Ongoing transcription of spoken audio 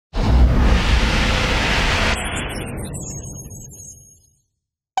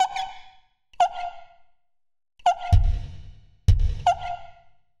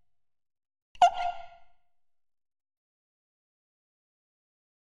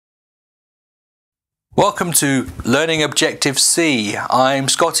Welcome to Learning Objective-C. I'm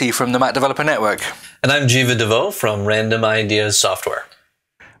Scotty from the iDeveloper Network. And I'm Jiva DeVoe from Random Ideas Software.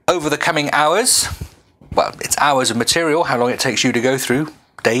 Over the coming hours, well, it's hours of material. How long it takes you to go through,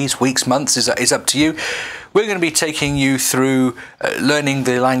 days, weeks, months, is up to you. We're going to be taking you through learning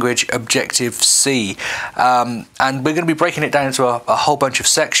the language Objective-C. And we're going to be breaking it down into a whole bunch of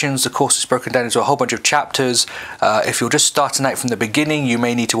sections. The course is broken down into a whole bunch of chapters. If you're just starting out from the beginning, you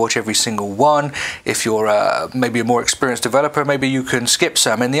may need to watch every single one. If you're maybe a more experienced developer, maybe you can skip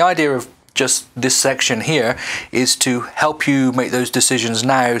some. And the idea of just this section here is to help you make those decisions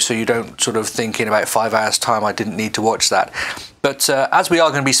now, so you don't sort of think in about 5 hours time, I didn't need to watch that. But as we are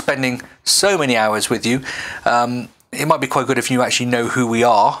going to be spending so many hours with you, it might be quite good if you actually know who we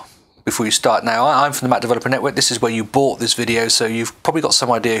are before you start. Now, I'm from the iDeveloper Network. This is where you bought this video, so you've probably got some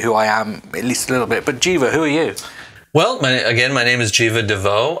idea who I am, at least a little bit. But Jiva, who are you? Well, again, my name is Jiva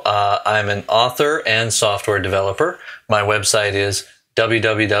DeVoe. I'm an author and software developer. My website is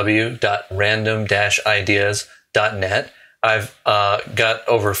www.random-ideas.net. I've got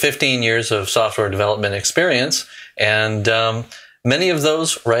over 15 years of software development experience, and many of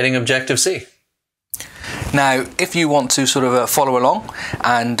those writing Objective-C. Now, if you want to sort of follow along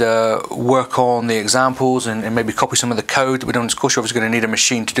and work on the examples and maybe copy some of the code that we don't, of course, you're obviously going to need a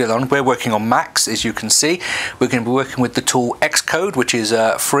machine to do that on. We're working on Macs, as you can see. We're going to be working with the tool Xcode, which is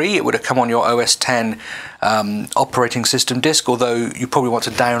free. It would have come on your OS X operating system disk, although you probably want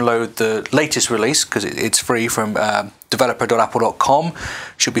to download the latest release because it's free from developer.apple.com.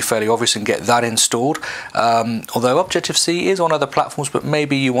 Should be fairly obvious, and get that installed. Although Objective-C is on other platforms, but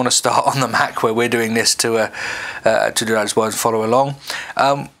maybe you want to start on the Mac where we're doing this to do that as well and follow along.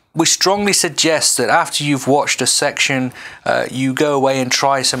 We strongly suggest that after you've watched a section, you go away and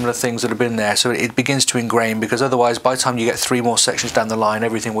try some of the things that have been there, so it begins to ingrain, because otherwise by the time you get 3 more sections down the line,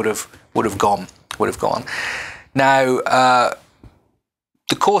 everything would have gone. Now,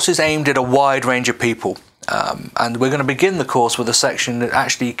 the course is aimed at a wide range of people. And we're going to begin the course with a section that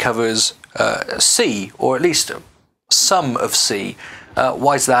actually covers C, or at least some of C.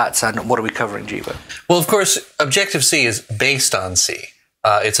 Why is that, and what are we covering, Jiva? Well, of course, Objective-C is based on C.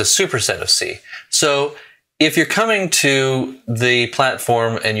 It's a superset of C. So if you're coming to the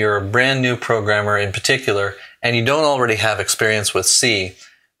platform and you're a brand new programmer in particular, and you don't already have experience with C,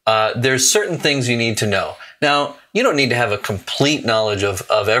 there's certain things you need to know. Now, you don't need to have a complete knowledge of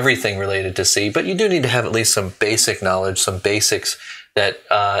everything related to C, but you do need to have at least some basic knowledge, some basics that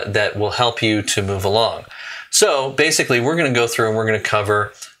will help you to move along. So basically, we're going to go through and we're going to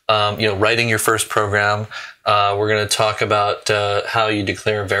cover, writing your first program. We're going to talk about how you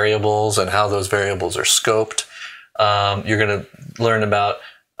declare variables and how those variables are scoped. You're going to learn about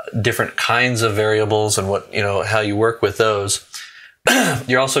different kinds of variables and how you work with those.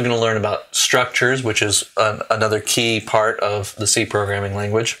 You're also going to learn about structures, which is another key part of the C programming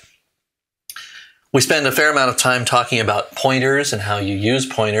language. We spend a fair amount of time talking about pointers and how you use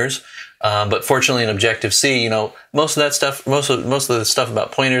pointers. But fortunately in Objective-C, most of the stuff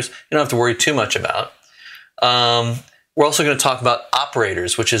about pointers, you don't have to worry too much about. We're also going to talk about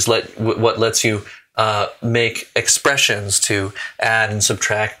operators, which is what lets you make expressions to add and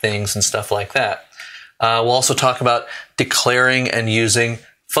subtract things and stuff like that. We'll also talk about declaring and using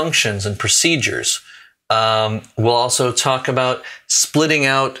functions and procedures. We'll also talk about splitting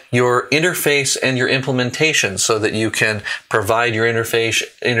out your interface and your implementation so that you can provide your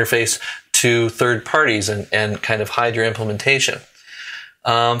interface to third parties and kind of hide your implementation.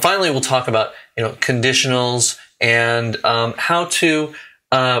 Finally, we'll talk about conditionals and how to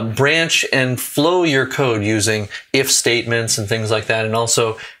branch and flow your code using if statements and things like that, and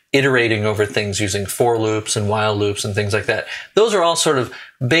also iterating over things using for loops and while loops and things like that. Those are all sort of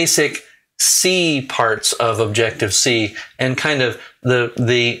basic C parts of Objective-C, and kind of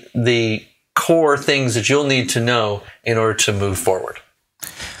the core things that you'll need to know in order to move forward.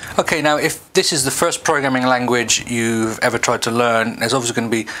 Okay, now if this is the first programming language you've ever tried to learn, there's obviously going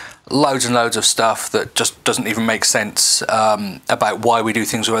to be loads and loads of stuff that just doesn't even make sense about why we do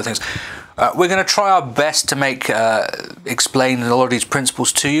things or other things. We're going to try our best to explain a lot of these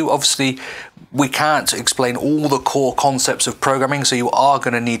principles to you. Obviously, we can't explain all the core concepts of programming, so you are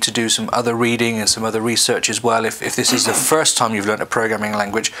going to need to do some other reading and some other research as well if this is the first time you've learned a programming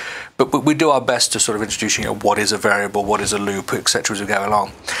language. But we do our best to sort of introduce you what is a variable, what is a loop, etc. as we go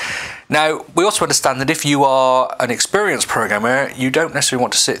along. Now, we also understand that if you are an experienced programmer, you don't necessarily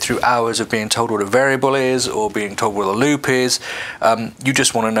want to sit through hours of being told what a variable is or being told what a loop is. You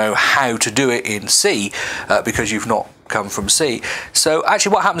just want to know how to do it in C because you've not come from C. So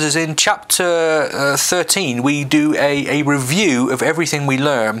actually what happens is in chapter 13 we do a review of everything we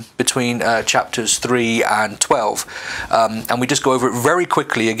learn between chapters 3 and 12, and we just go over it very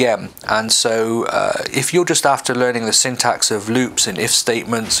quickly again. And so if you're just after learning the syntax of loops and if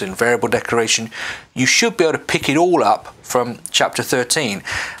statements and variable declaration, you should be able to pick it all up from chapter 13.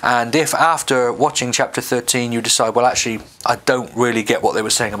 And if after watching chapter 13 you decide, well actually I don't really get what they were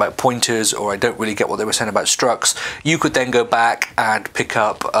saying about pointers, or I don't really get what they were saying about structs, you could then go back and pick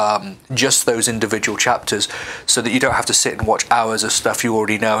up just those individual chapters, so that you don't have to sit and watch hours of stuff you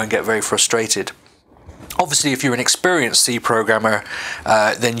already know and get very frustrated. Obviously, if you're an experienced C programmer,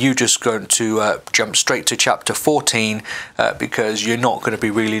 then you're just going to jump straight to chapter 14 because you're not going to be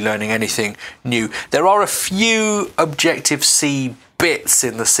really learning anything new. There are a few Objective-C bits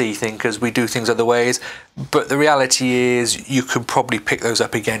in the C thing because we do things other ways, but the reality is you can probably pick those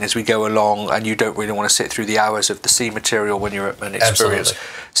up again as we go along, and you don't really want to sit through the hours of the C material when you're an experienced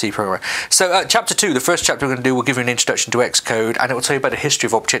C programmer. So chapter 2, the first chapter we're going to do, will give you an introduction to Xcode, and it will tell you about the history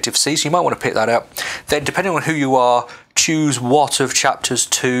of Objective-C, so you might want to pick that up. Then depending on who you are, choose what of chapters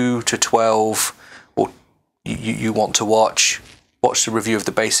 2 to 12 or you want to watch. Watch the review of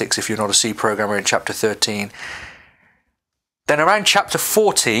the basics if you're not a C programmer in chapter 13. Then around chapter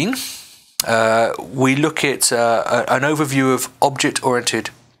 14, we look at an overview of object-oriented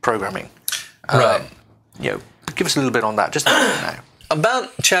programming. Right. You know, give us a little bit on that, just now.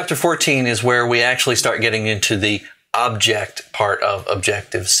 About chapter 14 is where we actually start getting into the object part of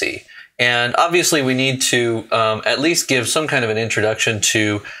Objective-C. And obviously we need to at least give some kind of an introduction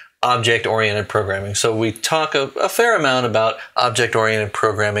to object-oriented programming. So we talk a fair amount about object-oriented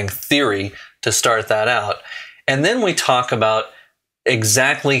programming theory to start that out. And then we talk about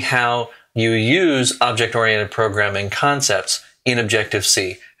exactly how you use object-oriented programming concepts in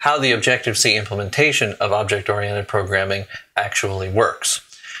Objective-C, how the Objective-C implementation of object-oriented programming actually works.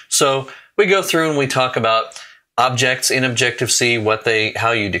 So we go through and we talk about objects in Objective-C,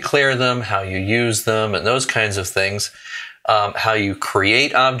 how you declare them, how you use them, and those kinds of things, how you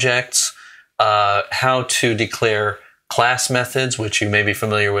create objects, how to declare class methods, which you may be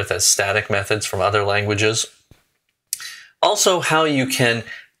familiar with as static methods from other languages. Also, how you can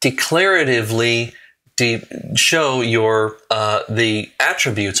declaratively show your the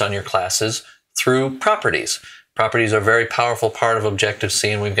attributes on your classes through properties. Properties are a very powerful part of Objective-C,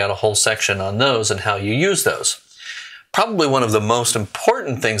 and we've got a whole section on those and how you use those. Probably one of the most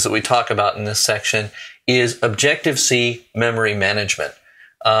important things that we talk about in this section is Objective-C memory management.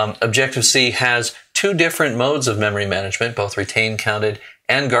 Objective-C has two different modes of memory management, both retain counted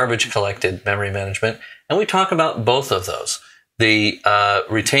and garbage collected memory management, and we talk about both of those. The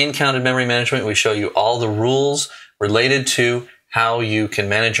retain counted memory management, we show you all the rules related to how you can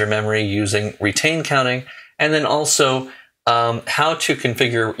manage your memory using retain counting, and then also how to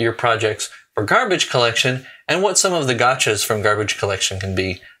configure your projects for garbage collection and what some of the gotchas from garbage collection can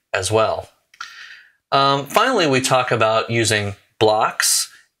be as well. Finally, we talk about using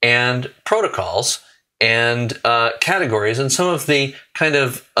blocks and protocols and categories and some of the kind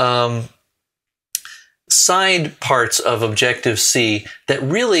of side parts of Objective-C that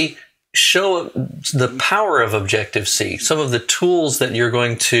really show the power of Objective-C, some of the tools that you're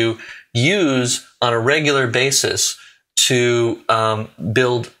going to use on a regular basis to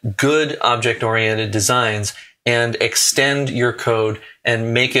build good object-oriented designs and extend your code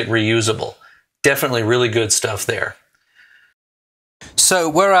and make it reusable. Definitely really good stuff there. So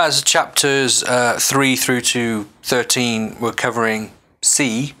whereas chapters 3 through to 13 were covering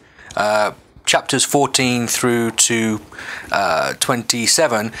C, chapters 14 through to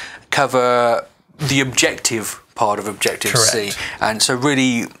 27 cover the objective part of Objective-C. Correct. And so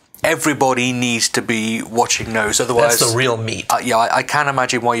really everybody needs to be watching those, otherwise that's the real meat. Yeah, I can't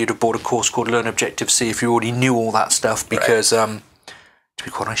imagine why you'd have bought a course called Learn Objective-C if you already knew all that stuff, because right. To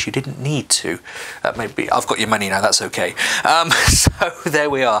be quite honest, you didn't need to. Maybe I've got your money now, that's okay. So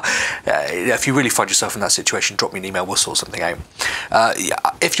there we are. If you really find yourself in that situation, drop me an email, we'll sort something out.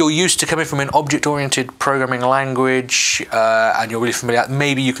 If you're used to coming from an object-oriented programming language and you're really familiar,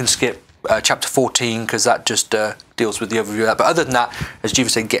 maybe you can skip chapter 14 because that just deals with the overview of that. But other than that, as Jiva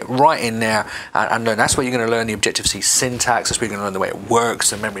said, get right in there and learn. That's where you're going to learn the Objective-C syntax. That's where you're going to learn the way it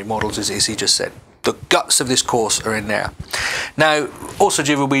works, the memory models, as he just said. The guts of this course are in there. Now, also,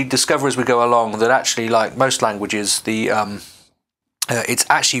 Jiva, we discover as we go along that actually, like most languages, it's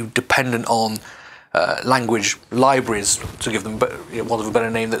actually dependent on language libraries, to give them one of a better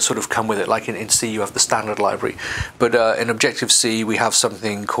name, that sort of come with it. Like in C, you have the standard library, but in Objective-C, we have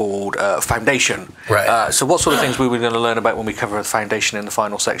something called Foundation. Right. So, what sort of things we were going to learn about when we cover Foundation in the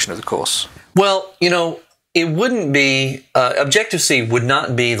final section of the course? Well, you know, it wouldn't be, Objective-C would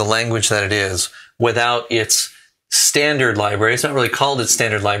not be the language that it is without its standard library. It's not really called its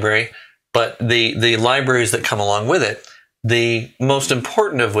standard library, but the libraries that come along with it, the most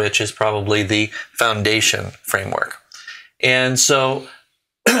important of which is probably the foundation framework. And so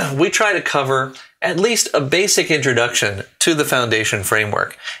we try to cover at least a basic introduction to the foundation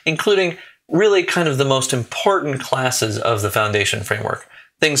framework, including really kind of the most important classes of the foundation framework.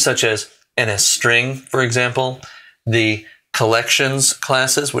 Things such as NSString, for example, the collections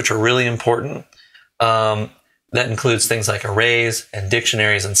classes, which are really important. That includes things like arrays and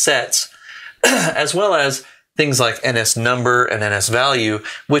dictionaries and sets, as well as things like NSNumber and NSValue,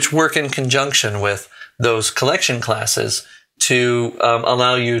 which work in conjunction with those collection classes to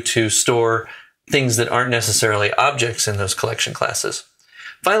allow you to store things that aren't necessarily objects in those collection classes.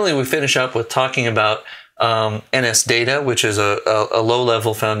 Finally, we finish up with talking about NSData, which is a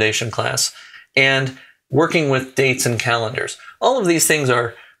low-level foundation class, and working with dates and calendars. All of these things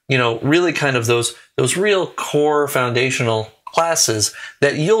are, really kind of those real core foundational classes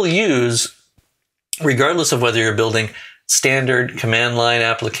that you'll use regardless of whether you're building standard command line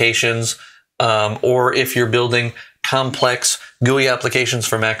applications or if you're building complex GUI applications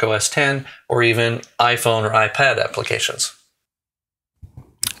for Mac OS X or even iPhone or iPad applications.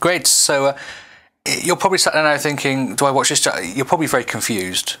 Great. So you're probably sat there now thinking, do I watch this? You're probably very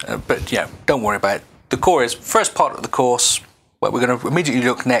confused, but don't worry about it. The core is first part of the course, where we're going to immediately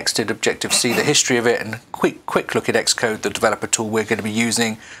look next at Objective-C, the history of it, and quick look at Xcode, the developer tool we're going to be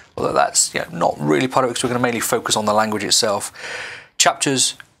using, although that's not really part of it because we're going to mainly focus on the language itself.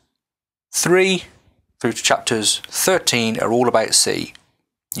 Chapters 3 through to chapters 13 are all about C.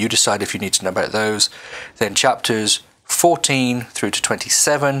 You decide if you need to know about those. Then chapters 14 through to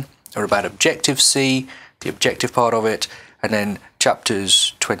 27 are about Objective-C, the objective part of it, and then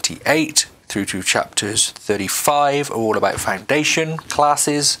chapters 28 through to chapters 35 are all about foundation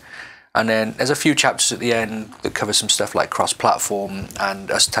classes, and then there's a few chapters at the end that cover some stuff like cross-platform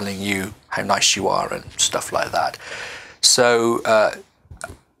and us telling you how nice you are and stuff like that. So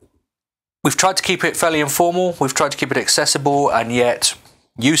we've tried to keep it fairly informal, we've tried to keep it accessible and yet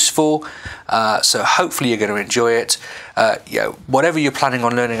useful, so hopefully you're going to enjoy it. Whatever you're planning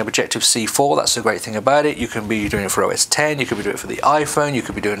on learning Objective-C for, that's the great thing about it. You can be doing it for OS X, you could be doing it for the iPhone, you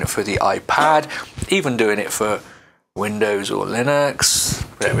could be doing it for the iPad, even doing it for Windows or Linux.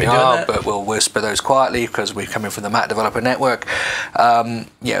 There we are, but we'll whisper those quietly because we're coming from the Mac Developer Network.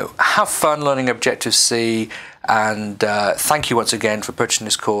 Have fun learning Objective-C, and thank you once again for purchasing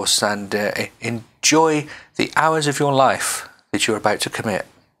this course, and enjoy the hours of your life that you're about to commit.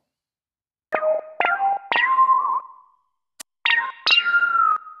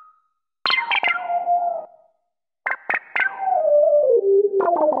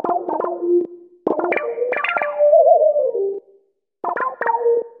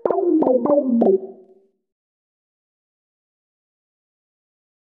 Bye.